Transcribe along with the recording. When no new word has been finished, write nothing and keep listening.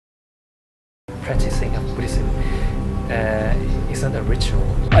practicing of Buddhism isn't a ritual.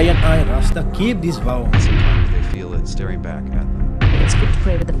 I and I, Rasta, keep this vow. Sometimes they feel it staring back at them. It's good to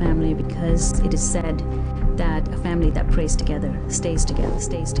pray with the family because it is said that a family that prays together stays together,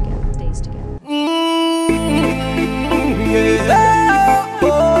 stays together, stays together.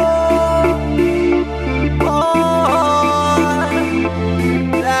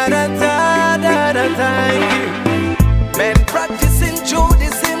 Men practicing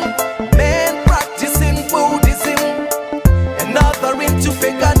Judaism, men practicing Buddhism, another into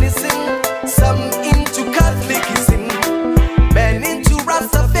paganism, some into Catholicism, men into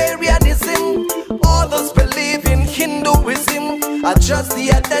Rastafarianism, others believe in Hinduism, adjust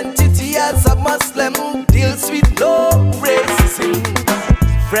the identity as a Muslim, deals with no racism.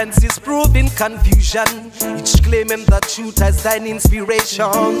 Friends is proving confusion, each claiming the truth as thine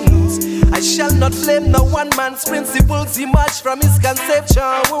inspirations. I shall not blame no one man's principles emerge from his conception.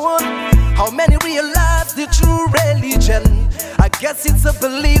 How many realize the true religion? I guess it's a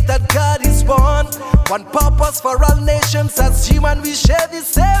belief that God is one purpose for all nations. As human we share the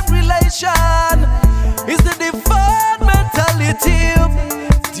same relation. It's the deferred mentality.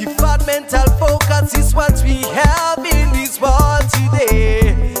 Deferred mental focus is what we have in this world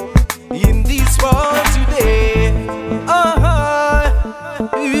today. In this world today.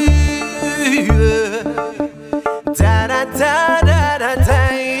 Da da da da da da,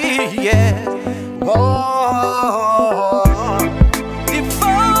 yeah. Oh,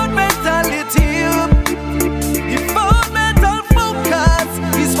 default mentality, default mental focus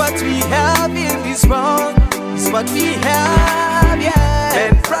is what we have in this world. Is what we have, yeah.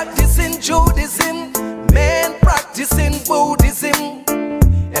 Men practicing Judaism, men practicing Buddhism,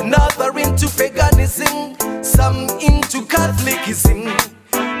 another into paganism, some into Catholicism,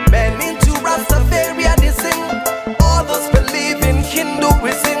 men into Rastafarianism, others believe in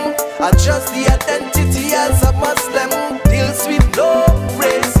Hinduism, adjust the identity as a Muslim, deals with no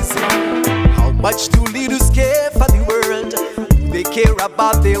racism. How much do leaders care for the world? Do they care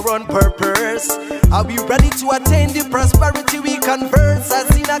about their own purpose? Are we ready to attain the prosperity we converse as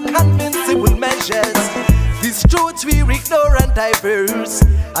in a convincible measures? This truth we ignore and diverse.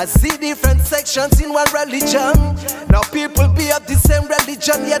 I see different sections in one religion. Now people be of the same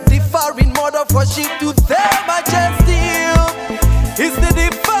religion, yet differ in mode of worship to their majesty. It's the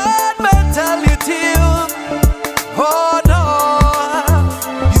deferred mentality. Oh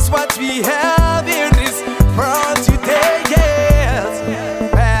no, it's what we have in this world today, yes.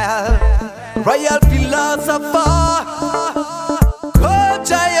 Well, royal philosopher, God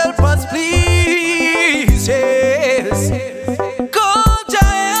help us please, yes. God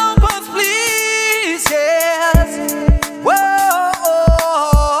help us please, yes. Whoa,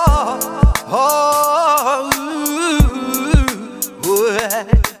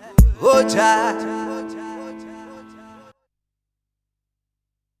 oh, Jah.